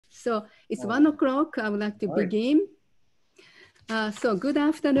So it's 1 o'clock. I would like to begin. So good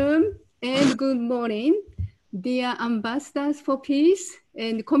afternoon and good morning, dear ambassadors for peace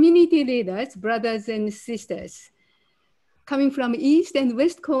and community leaders, brothers and sisters, coming from East and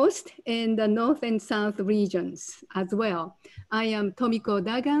West Coast and the North and South regions as well. I am Tomiko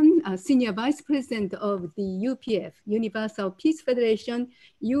Dagan, Senior Vice President of the UPF, Universal Peace Federation,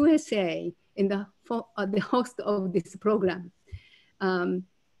 USA, and the host of this program.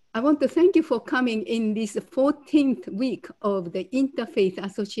 I want to thank you for coming in this 14th week of the Interfaith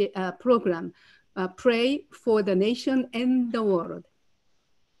program, Pray for the Nation and the World.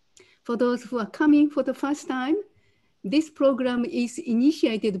 For those who are coming for the first time, this program is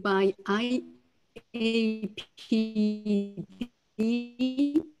initiated by IAPD,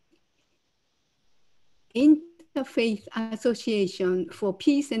 Interfaith Association for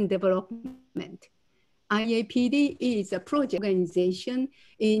Peace and Development. IAPD is a project organization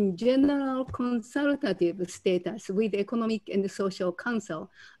in general consultative status with Economic and Social Council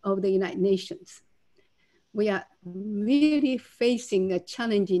of the United Nations. We are really facing a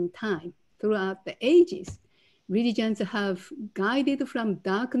challenging time. Throughout the ages, religions have guided from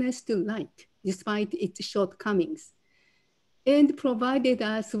darkness to light, despite its shortcomings, and provided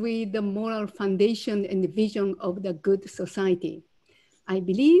us with the moral foundation and vision of the good society. I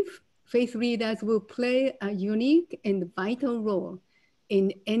believe faith leaders will play a unique and vital role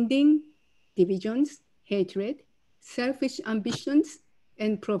in ending divisions, hatred, selfish ambitions,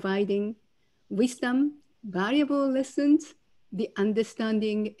 and providing wisdom, valuable lessons, the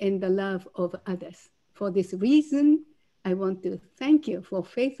understanding and the love of others. For this reason, I want to thank you for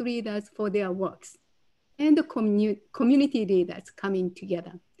faith leaders for their works and the community leaders coming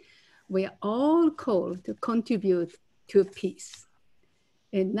together. We are all called to contribute to peace.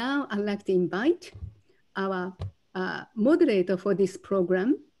 And now I'd like to invite our moderator for this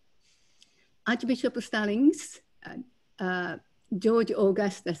program, Archbishop Stallings, George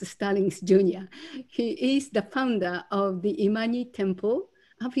Augustus Stallings Jr. He is the founder of the Imani Temple,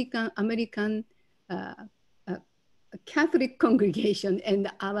 African American Catholic congregation,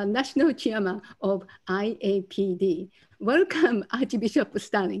 and our national chairman of IAPD. Welcome, Archbishop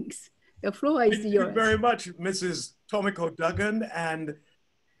Stallings. The floor is yours. Thank you very much, Mrs. Tomiko Duggan, and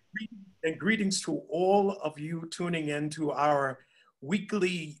greetings to all of you tuning in to our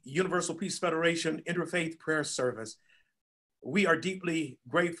weekly Universal Peace Federation Interfaith Prayer service. We are deeply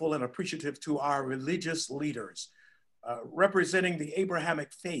grateful and appreciative to our religious leaders representing the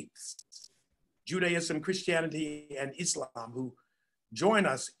Abrahamic faiths, Judaism, Christianity, and Islam, who join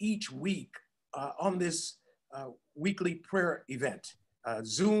us each week on this weekly prayer event.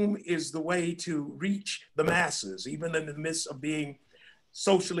 Zoom is the way to reach the masses, even in the midst of being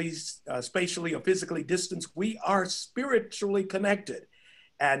socially, spatially, or physically distanced. We are spiritually connected,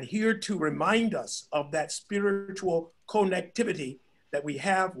 and here to remind us of that spiritual connectivity that we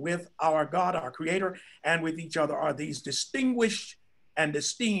have with our God, our Creator, and with each other are these distinguished and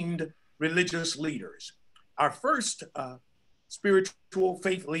esteemed religious leaders. Our first spiritual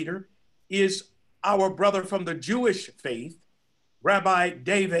faith leader is our brother from the Jewish faith, Rabbi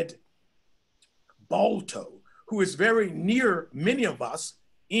David Balto, who is very near many of us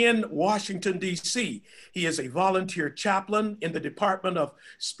in Washington, D.C. He is a volunteer chaplain in the Department of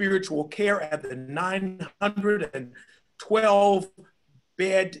Spiritual Care at the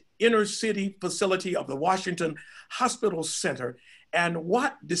 912-bed inner city facility of the Washington Hospital Center. And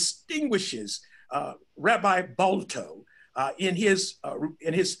what distinguishes Rabbi Balto in his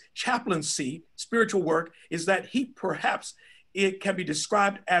chaplaincy, spiritual work, is that he perhaps, it can be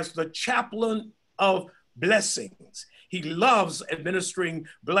described as the chaplain of blessings. He loves administering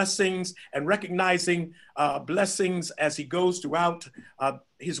blessings and recognizing blessings as he goes throughout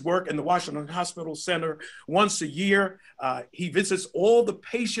his work in the Washington Hospital Center. Once a year, he visits all the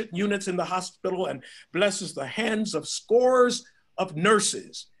patient units in the hospital and blesses the hands of scores of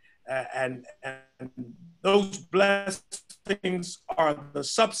nurses. And those blessings are the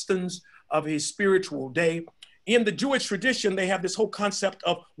substance of his spiritual day. In the Jewish tradition, they have this whole concept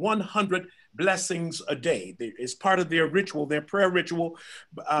of 100 blessings a day. It's part of their ritual, their prayer ritual.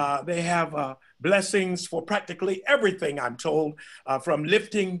 They have blessings for practically everything, I'm told, from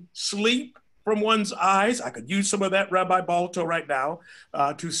lifting sleep from one's eyes. I could use some of that, Rabbi Balto, right now,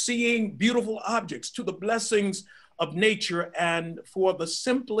 to seeing beautiful objects, to the blessings of nature, and for the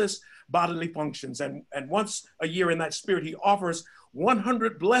simplest bodily functions. And once a year in that spirit, he offers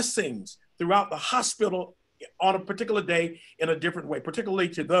 100 blessings throughout the hospital on a particular day in a different way, particularly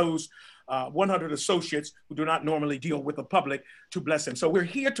to those 100 associates who do not normally deal with the public, to bless him. So we're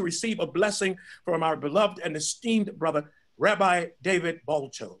here to receive a blessing from our beloved and esteemed brother, Rabbi David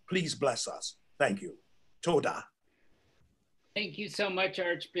Balto, please bless us. Thank you. Toda. Thank you so much,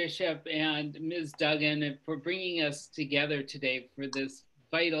 Archbishop and Ms. Duggan, for bringing us together today for this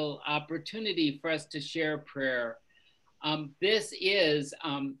vital opportunity for us to share prayer. This is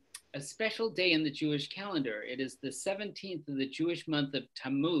a special day in the Jewish calendar. It is the 17th of the Jewish month of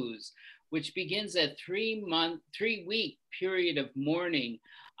Tammuz, which begins a 3-week period of mourning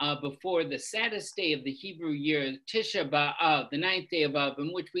before the saddest day of the Hebrew year, Tisha B'Av, the 9th day of Av,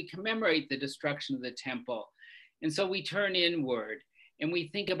 in which we commemorate the destruction of the temple. And so we turn inward and we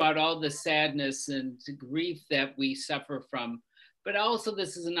think about all the sadness and grief that we suffer from. But also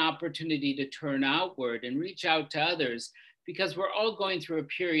this is an opportunity to turn outward and reach out to others, because we're all going through a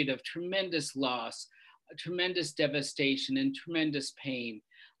period of tremendous loss, tremendous devastation, and tremendous pain.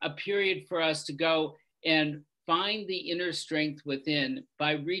 A period for us to go and find the inner strength within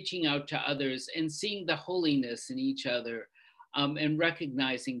by reaching out to others and seeing the holiness in each other, and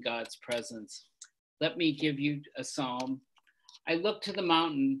recognizing God's presence. Let me give you a psalm. I look to the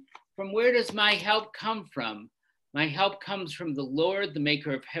mountain. From where does my help come from? My help comes from the Lord, the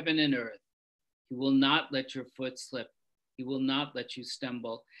maker of heaven and earth. He will not let your foot slip. He will not let you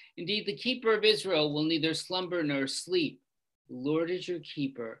stumble. Indeed, the keeper of Israel will neither slumber nor sleep. The Lord is your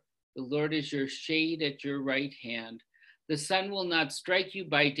keeper. The Lord is your shade at your right hand. The sun will not strike you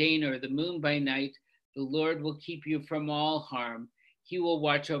by day nor the moon by night. The Lord will keep you from all harm. He will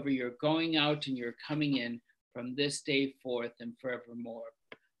watch over your going out and your coming in from this day forth and forevermore.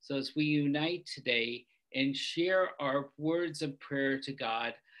 So as we unite today and share our words of prayer to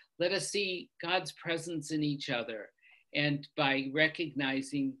God, let us see God's presence in each other. And by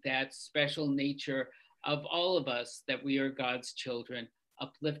recognizing that special nature of all of us, that we are God's children,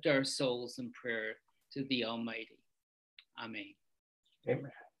 uplift our souls in prayer to the Almighty. Amen.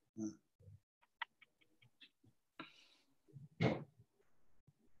 Amen.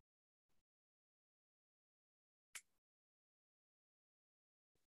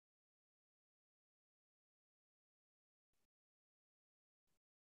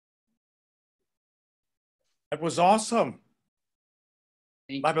 That was awesome.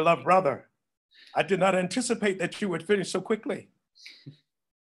 My beloved brother, I did not anticipate that you would finish so quickly.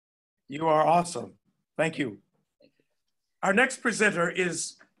 You are awesome. Thank you. Our next presenter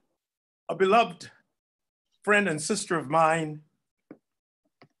is a beloved friend and sister of mine.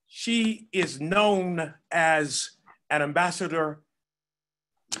 She is known as an ambassador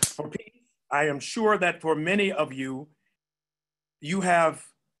for peace. I am sure that for many of you, you have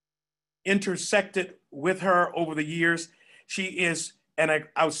intersected with her over the years. She is an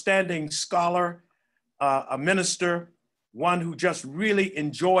outstanding scholar, a minister, one who just really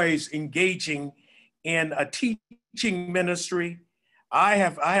enjoys engaging in a teaching ministry. I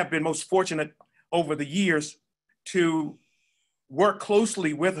have been most fortunate over the years to work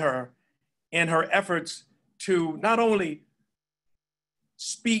closely with her in her efforts to not only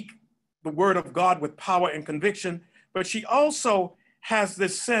speak the word of God with power and conviction, but she also has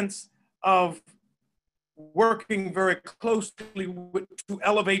this sense of working very closely to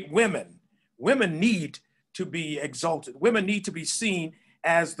elevate women. Women need to be exalted. Women need to be seen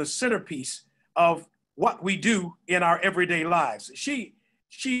as the centerpiece of what we do in our everyday lives.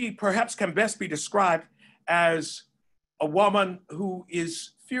 She perhaps can best be described as a woman who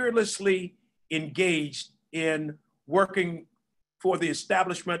is fearlessly engaged in working for the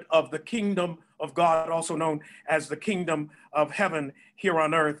establishment of the kingdom of God, also known as the kingdom of heaven here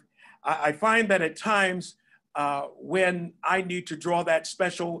on earth. I find that at times when I need to draw that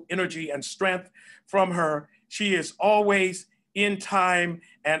special energy and strength from her, she is always in time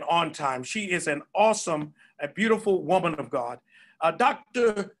and on time. She is an awesome, a beautiful woman of God.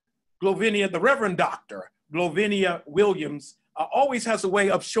 Dr. Glovinia, the Reverend Dr. Glovinia Williams, always has a way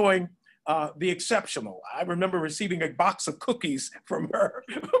of showing the exceptional. I remember receiving a box of cookies from her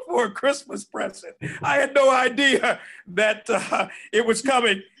for a Christmas present. I had no idea that it was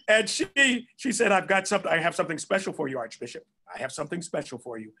coming. And she said, I have something special for you, Archbishop. I have something special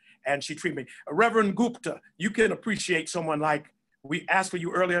for you. And she treated me. Reverend Gupta, you can appreciate someone like, we asked for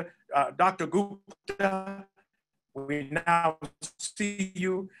you earlier, Dr. Gupta. We now see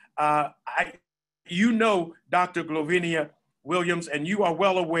you. You know Dr. Glovinia Williams, and you are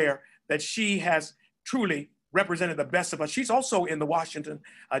well aware that she has truly represented the best of us. She's also in the Washington,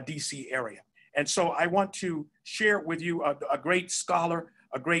 D.C. area. And so I want to share with you a great scholar,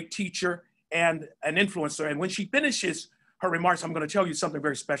 a great teacher, and an influencer. And when she finishes her remarks, I'm going to tell you something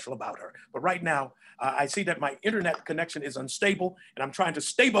very special about her. But right now, I see that my internet connection is unstable, and I'm trying to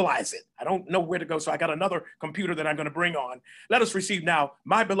stabilize it. I don't know where to go, so I got another computer that I'm going to bring on. Let us receive now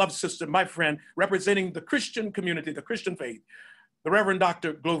my beloved sister, my friend, representing the Christian community, the Christian faith, the Reverend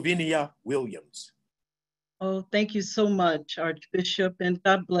Dr. Glovinia Williams. Oh, thank you so much, Archbishop, and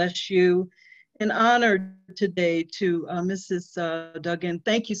God bless you. An honor today to Mrs. Duggan.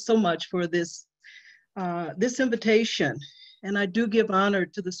 Thank you so much for this invitation. And I do give honor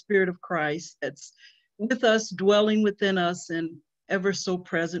to the Spirit of Christ that's with us, dwelling within us, and ever so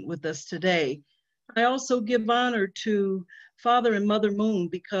present with us today. I also give honor to Father and Mother Moon,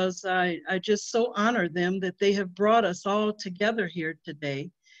 because I just so honor them that they have brought us all together here today.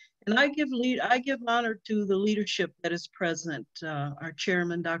 And I give honor to the leadership that is present, our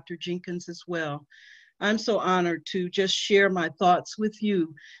chairman, Dr. Jenkins, as well. I'm so honored to just share my thoughts with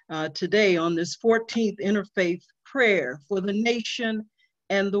you today on this 14th Interfaith Prayer for the nation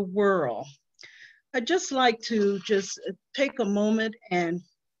and the world. I'd just like to take a moment, and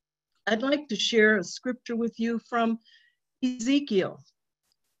I'd like to share a scripture with you from Ezekiel,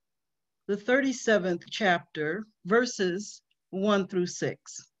 the 37th chapter, verses 1 through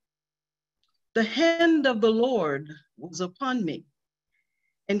 6. The hand of the Lord was upon me,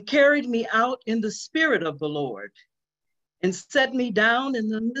 and carried me out in the spirit of the Lord, and set me down in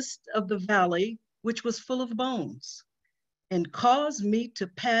the midst of the valley, which was full of bones, and caused me to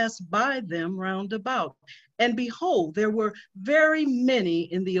pass by them round about. And behold, there were very many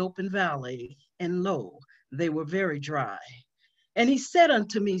in the open valley, and lo, they were very dry. And he said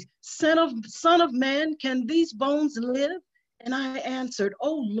unto me, Son of man, can these bones live? And I answered,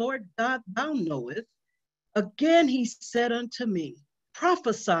 O Lord God, thou knowest. Again he said unto me,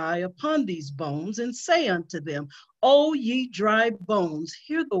 Prophesy upon these bones, and say unto them, O ye dry bones,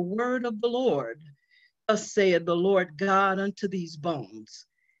 hear the word of the Lord. Thus saith the Lord God unto these bones,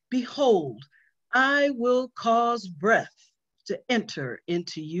 Behold, I will cause breath to enter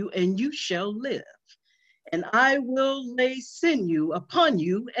into you, and you shall live. And I will lay sinew upon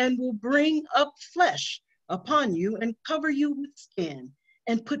you, and will bring up flesh upon you, and cover you with skin,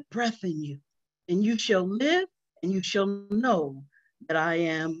 and put breath in you. And you shall live, and you shall know that I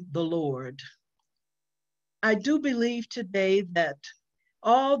am the Lord. I do believe today that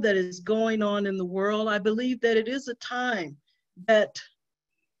all that is going on in the world, I believe that it is a time that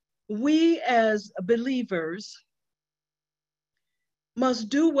we as believers must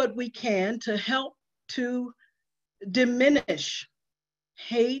do what we can to help to diminish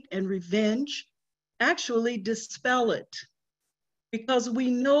hate and revenge, actually dispel it, because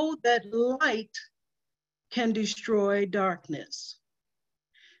we know that light can destroy darkness.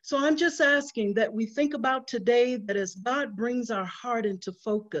 So I'm just asking that we think about today that as God brings our heart into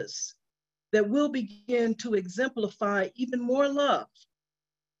focus, that we'll begin to exemplify even more love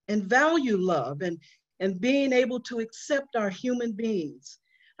and value love and being able to accept our human beings.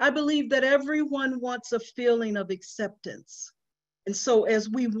 I believe that everyone wants a feeling of acceptance. And so as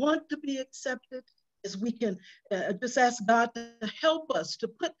we want to be accepted, as we can just ask God to help us to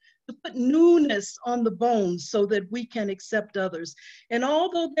put newness on the bones so that we can accept others. And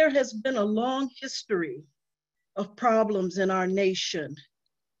although there has been a long history of problems in our nation,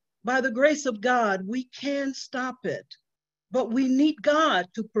 by the grace of God, we can stop it. But we need God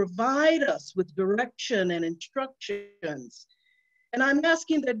to provide us with direction and instructions. And I'm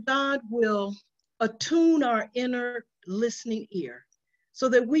asking that God will attune our inner listening ear so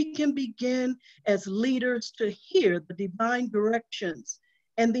that we can begin as leaders to hear the divine directions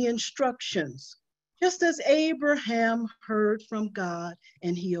and the instructions, just as Abraham heard from God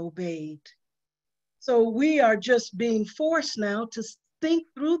and he obeyed. So we are just being forced now to think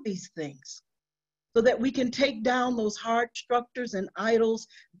through these things so that we can take down those hard structures and idols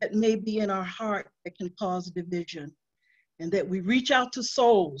that may be in our heart that can cause division, and that we reach out to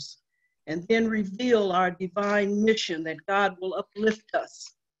souls and then reveal our divine mission, that God will uplift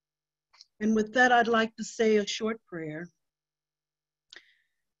us. And with that, I'd like to say a short prayer.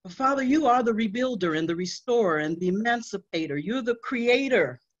 Father, you are the rebuilder and the restorer and the emancipator. You're the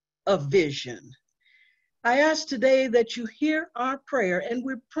creator of vision. I ask today that you hear our prayer, and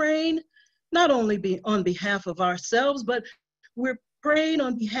we're praying not only on behalf of ourselves, but we're praying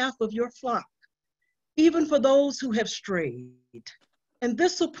on behalf of your flock, even for those who have strayed. In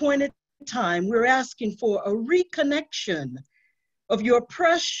this appointed time, we're asking for a reconnection of your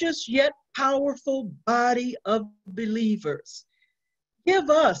precious yet powerful body of believers.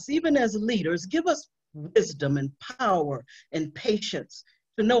 Give us, even as leaders, give us wisdom and power and patience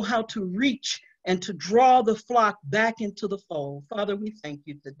to know how to reach and to draw the flock back into the fold. Father, we thank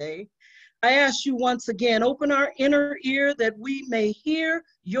you today. I ask you once again, open our inner ear that we may hear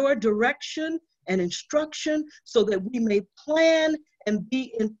your direction and instruction so that we may plan and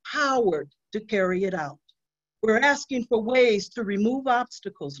be empowered to carry it out. We're asking for ways to remove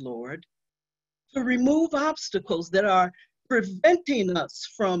obstacles, Lord, to remove obstacles that are preventing us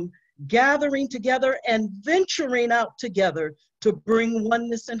from gathering together and venturing out together to bring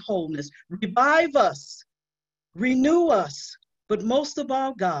oneness and wholeness. Revive us, renew us, but most of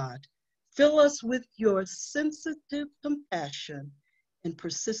all, God, fill us with your sensitive compassion and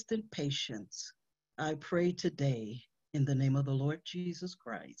persistent patience. I pray today in the name of the Lord Jesus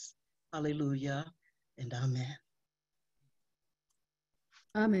Christ. Hallelujah and amen.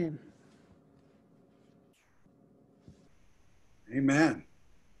 Amen. Amen.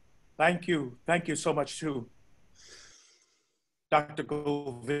 Thank you. Thank you so much to Dr.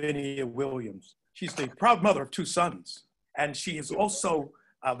 Govinia Williams. She's the proud mother of 2 sons, and she is also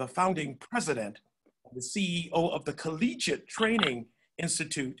the founding president, the CEO of the Collegiate Training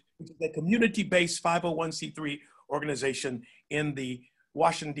Institute, which is a community-based 501c3 organization in the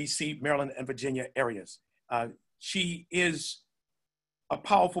Washington, D.C., Maryland, and Virginia areas. She is a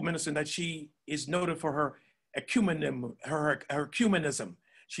powerful minister that she is noted for her ecumenism.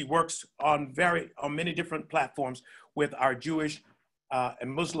 She works on many different platforms with our Jewish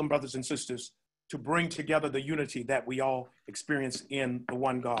and Muslim brothers and sisters to bring together the unity that we all experience in the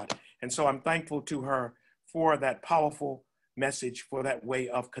one God. And so I'm thankful to her for that powerful message, for that way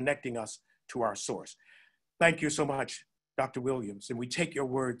of connecting us to our source. Thank you so much, Dr. Williams, and we take your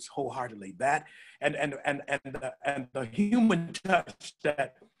words wholeheartedly. That and the human touch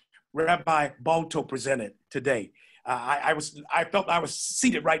that Rabbi Balto presented today. I felt I was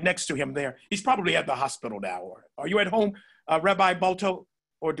seated right next to him there. He's probably at the hospital now. Or are you at home, Rabbi Balto,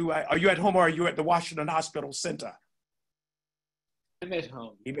 or are you at home, or are you at the Washington Hospital Center? I'm at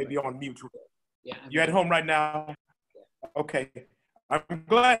home. He may be on mute. Yeah. You at home right now? Okay. I'm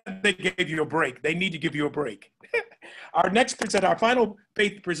glad they gave you a break. They need to give you a break. Our next presenter, our final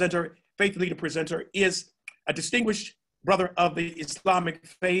faith leader presenter, is a distinguished brother of the Islamic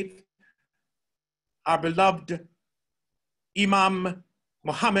faith, our beloved Imam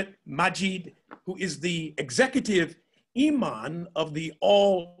Muhammad Majid, who is the executive imam of the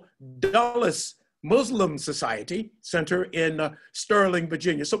All Dulles Muslim Society Center in Sterling,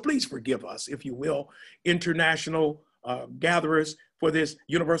 Virginia. So please forgive us, if you will, international gatherers for this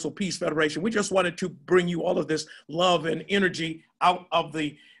Universal Peace Federation. We just wanted to bring you all of this love and energy out of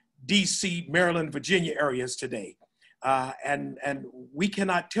the DC, Maryland, Virginia areas today. And we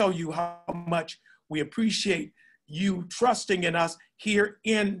cannot tell you how much we appreciate you trusting in us here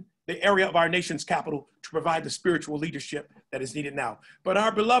in the area of our nation's capital to provide the spiritual leadership that is needed now. But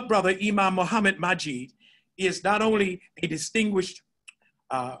our beloved brother, Imam Muhammad Majid, is not only a distinguished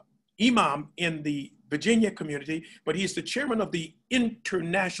imam in the Virginia community, but he's the chairman of the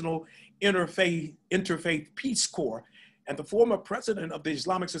International Interfaith Peace Corps and the former president of the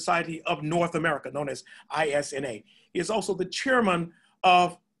Islamic Society of North America, known as ISNA. He is also the chairman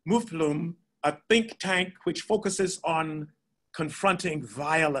of Muflum, a think tank which focuses on confronting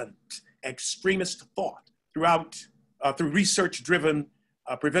violent extremist thought through research-driven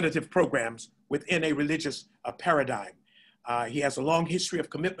preventative programs within a religious paradigm. He has a long history of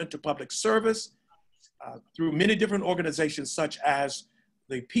commitment to public service through many different organizations such as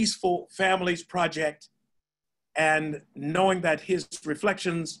the Peaceful Families Project, and knowing that his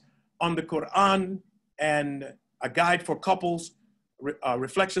reflections on the Quran and a guide for couples,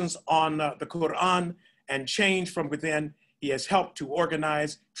 reflections on the Quran and change from within, he has helped to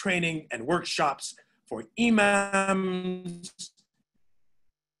organize training and workshops for imams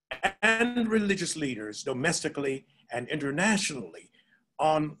and religious leaders domestically and internationally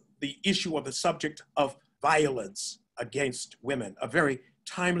on the issue of the subject of violence against women, a very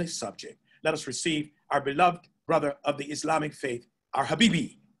timely subject. Let us receive our beloved brother of the Islamic faith, our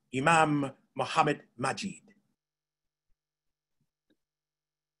Habibi, Imam Muhammad Majid.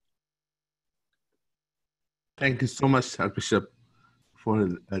 Thank you so much, Archbishop, for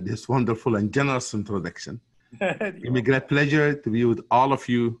this wonderful and generous introduction. It's a great pleasure to be with all of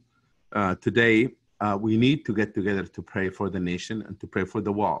you today. We need to get together to pray for the nation and to pray for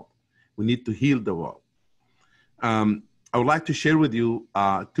the world. We need to heal the world. I would like to share with you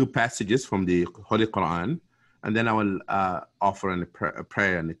 2 passages from the Holy Quran, and then I will offer a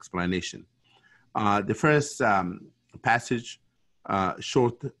prayer and explanation. The first passage,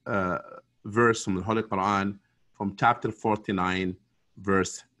 short verse from the Holy Quran, from chapter 49,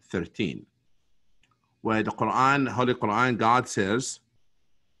 verse 13, where the Holy Quran, God says,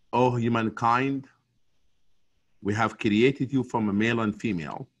 "O humankind, we have created you from a male and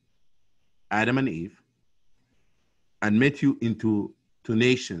female Adam and Eve, and made you into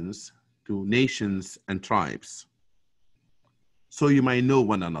nations and tribes, so you might know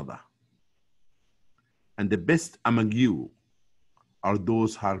one another. And the best among you are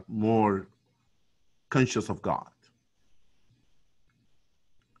those who are more conscious of God.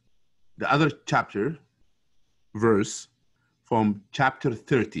 The other chapter, verse from chapter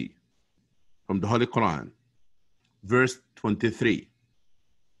 30, from the Holy Quran, verse 23.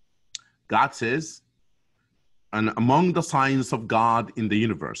 God says, and among the signs of God in the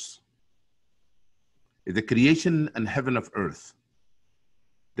universe is the creation and heaven of earth.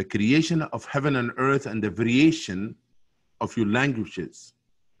 The creation of heaven and earth and the variation of your languages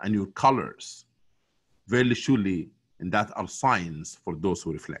and your colors. Very surely, and that are signs for those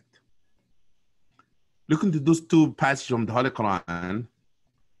who reflect. Look into those two passages from the Holy Quran,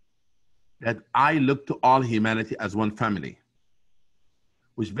 that I look to all humanity as one family,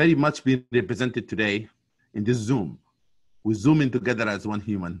 which very much being represented today in this Zoom. We zoom in together as one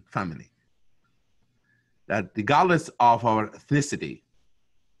human family. That regardless of our ethnicity,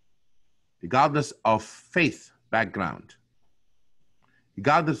 regardless of faith background,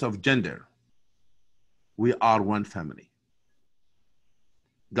 regardless of gender, we are one family.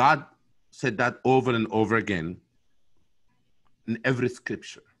 God said that over and over again in every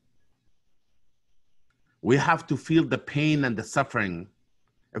scripture. We have to feel the pain and the suffering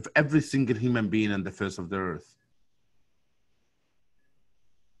of every single human being on the face of the earth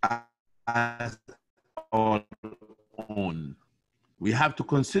as our own. We have to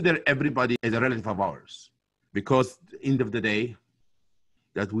consider everybody as a relative of ours, because at the end of the day,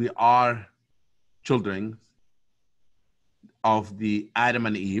 that we are children of the Adam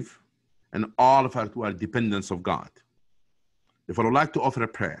and Eve, and all of us are dependents of God. Therefore, I would like to offer a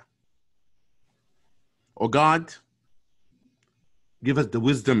prayer. Oh God, give us the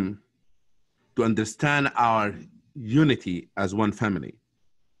wisdom to understand our unity as one family.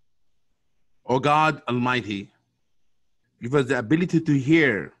 Oh God Almighty, give us the ability to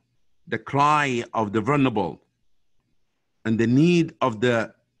hear the cry of the vulnerable and the need of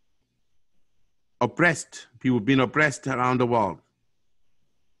the oppressed, people being oppressed around the world.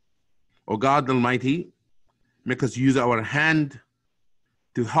 Oh God Almighty, make us use our hand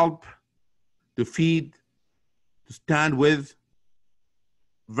to help, to feed, to stand with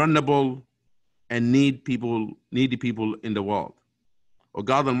vulnerable and needy people in the world. Oh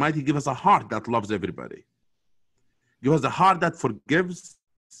God Almighty, give us a heart that loves everybody. Give us a heart that forgives,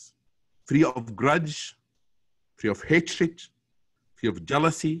 free of grudge, free of hatred, free of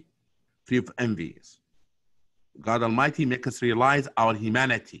jealousy, free of envies. God Almighty, make us realize our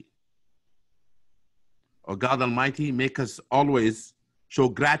humanity. Oh God Almighty, make us always show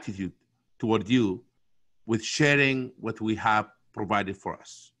gratitude toward you with sharing what we have provided for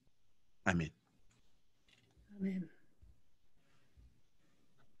us. Amen. Amen.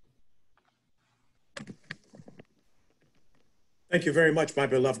 Thank you very much, my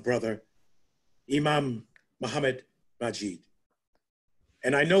beloved brother, Imam Muhammad Majid.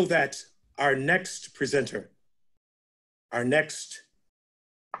 And I know that our next presenter, our next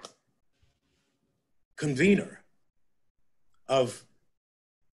convener of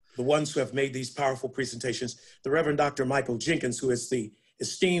the ones who have made these powerful presentations, the Reverend Dr. Michael Jenkins, who is the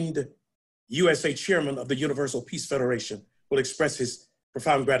esteemed USA Chairman of the Universal Peace Federation, will express his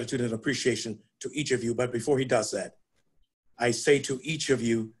profound gratitude and appreciation to each of you. But before he does that, I say to each of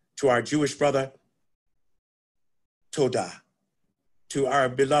you, to our Jewish brother, Toda, to our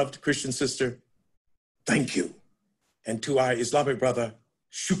beloved Christian sister, thank you, and to our Islamic brother,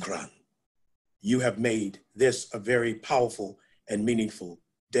 Shukran. You have made this a very powerful and meaningful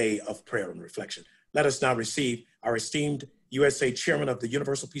day of prayer and reflection. Let us now receive our esteemed USA Chairman of the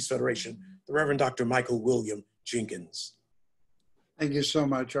Universal Peace Federation, the Reverend Dr. Michael William Jenkins. Thank you so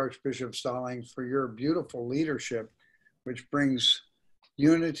much, Archbishop Stallings, for your beautiful leadership, which brings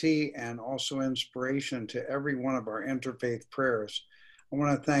unity and also inspiration to every one of our interfaith prayers. I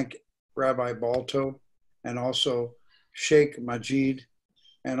want to thank Rabbi Balto and also Sheikh Majid,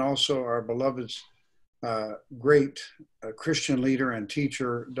 and also our beloved great Christian leader and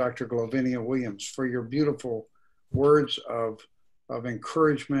teacher, Dr. Glovinia Williams, for your beautiful words of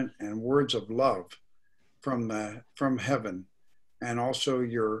encouragement and words of love from heaven, and also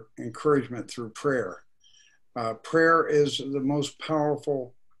your encouragement through prayer. Prayer is the most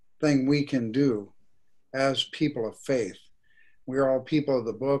powerful thing we can do as people of faith. We are all people of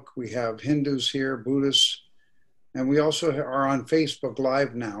the book. We have Hindus here, Buddhists, and we also are on Facebook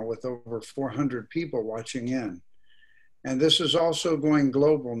Live now with over 400 people watching in. And this is also going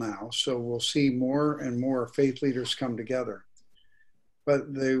global now, so we'll see more and more faith leaders come together.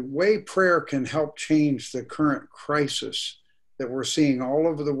 But the way prayer can help change the current crisis that we're seeing all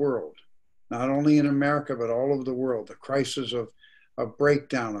over the world, not only in America, but all over the world, the crisis of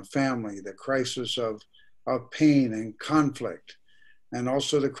breakdown of family, the crisis of pain and conflict, and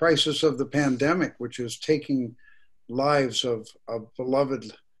also the crisis of the pandemic, which is taking lives of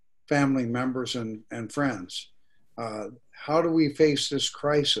beloved family members and friends. How do we face this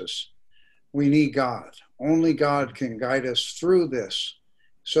crisis? We need God. Only God can guide us through this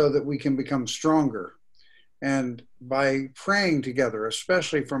so that we can become stronger. And by praying together,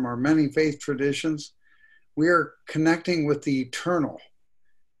 especially from our many faith traditions, we are connecting with the eternal,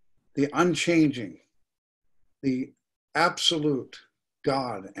 the unchanging, the absolute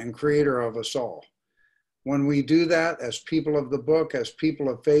God and creator of us all. When we do that as people of the book, as people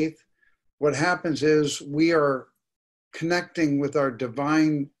of faith, what happens is we are connecting with our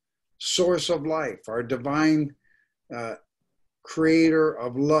divine source of life, our divine creator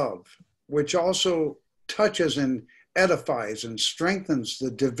of love, which also touches and edifies and strengthens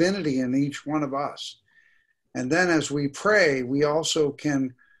the divinity in each one of us. And then as we pray, we also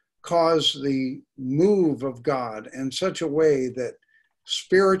can cause the move of God in such a way that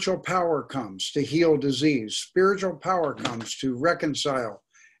spiritual power comes to heal disease. Spiritual power comes to reconcile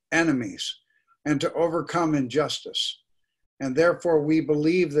enemies and to overcome injustice. And therefore, we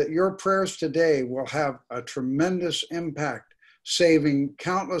believe that your prayers today will have a tremendous impact, saving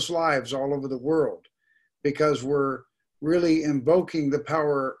countless lives all over the world, because we're really invoking the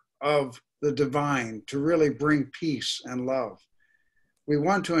power of the divine to really bring peace and love. We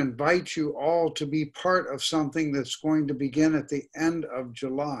want to invite you all to be part of something that's going to begin at the end of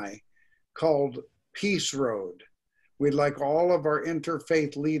July called Peace Road. We'd like all of our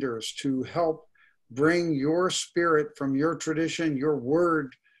interfaith leaders to help bring your spirit from your tradition, your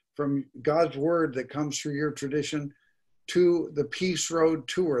word, from God's word that comes through your tradition, to the Peace Road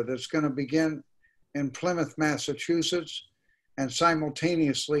tour that's going to begin in Plymouth, Massachusetts, and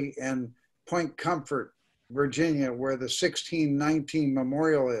simultaneously in Point Comfort, Virginia, where the 1619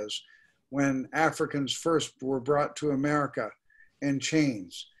 memorial is, when Africans first were brought to America in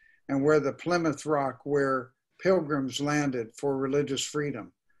chains, and where the Plymouth Rock, where pilgrims landed for religious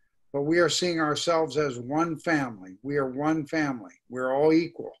freedom. But we are seeing ourselves as one family. We are one family. We're all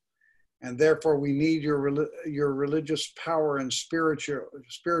equal. And therefore, we need your religious power and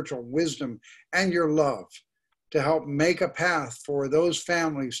spiritual wisdom and your love to help make a path for those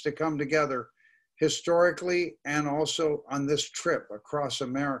families to come together historically and also on this trip across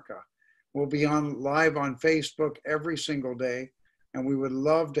America. We'll be live on Facebook every single day, and we would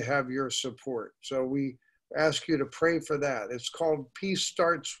love to have your support. So we ask you to pray for that. It's called Peace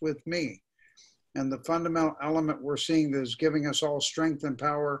Starts With Me. And the fundamental element we're seeing that is giving us all strength and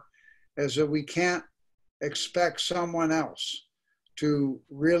power is that we can't expect someone else to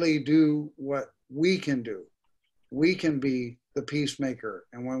really do what we can do. We can be the peacemaker.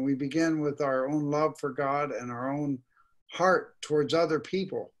 And when we begin with our own love for God and our own heart towards other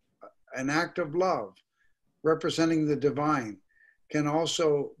people, an act of love representing the divine can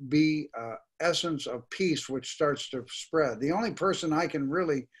also be essence of peace, which starts to spread. The only person I can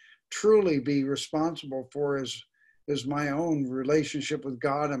really truly be responsible for is my own relationship with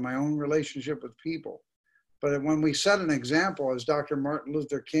God and my own relationship with people. But when we set an example, as Dr. Martin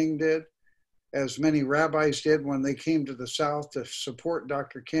Luther King did, as many rabbis did when they came to the South to support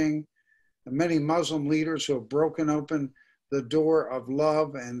Dr. King, and many Muslim leaders who have broken open the door of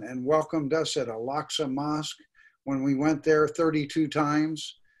love and welcomed us at Al-Aqsa Mosque when we went there 32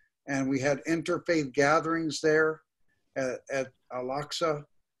 times, and we had interfaith gatherings there at Al-Aqsa.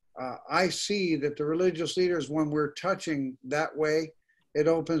 I see that the religious leaders, when we're touching that way, it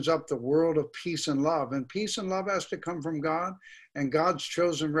opens up the world of peace and love. And peace and love has to come from God, and God's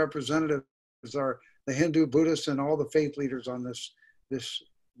chosen representatives are the Hindu, Buddhist, and all the faith leaders on this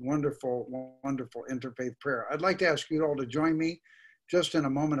wonderful, wonderful interfaith prayer. I'd like to ask you all to join me just in a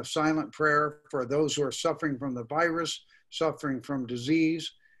moment of silent prayer for those who are suffering from the virus, suffering from disease,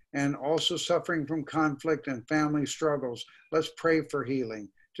 and also suffering from conflict and family struggles. Let's pray for healing,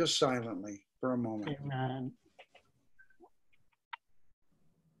 just silently for a moment. Amen.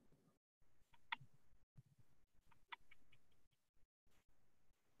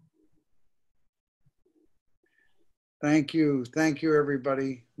 Thank you. Thank you,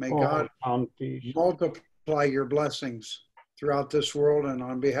 everybody. May God multiply your blessings throughout this world. And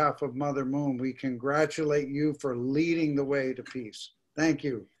on behalf of Mother Moon, we congratulate you for leading the way to peace. Thank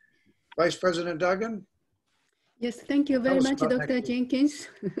you. Vice President Duggan? Yes, thank you very much, Dr. Jenkins.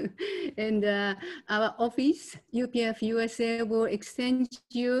 And our office, UPF USA, will extend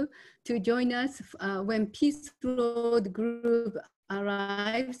you to join us when Peace Road Group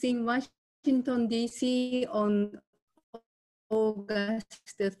arrives in Washington, D.C. on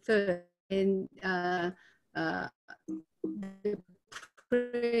August 3rd. And the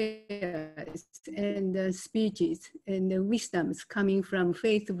prayers and the speeches and the wisdoms coming from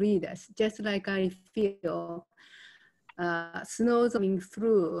faith leaders, just like I feel snows coming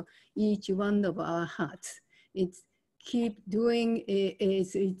through each one of our hearts. It's keep doing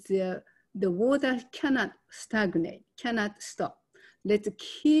the water cannot stagnate, cannot stop. Let's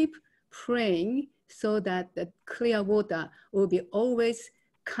keep praying so that the clear water will be always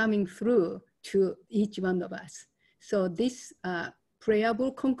coming through to each one of us. So this prayer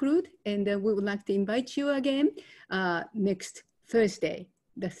will conclude, and we would like to invite you again next Thursday,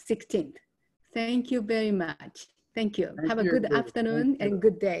 the 16th. Thank you very much. Thank you. Have a good afternoon and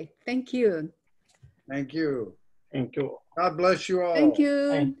good day. Thank you. Thank you. Thank you. God bless you all. Thank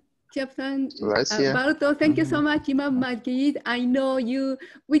you. Captain Balto, thank you so much, Imam Majid. I know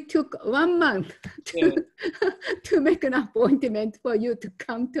we took 1 month to make an appointment for you to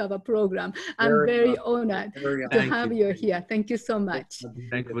come to our program. I'm very honored to have you here. Thank you so much.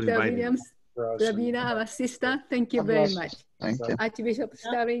 Thank you for Sir inviting me. Williams, Ravina, our sister, thank you very much. Thank you. Archbishop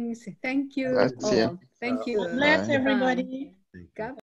Stallings, thank you Grazie. all. Thank you. Bless Bye. everybody. God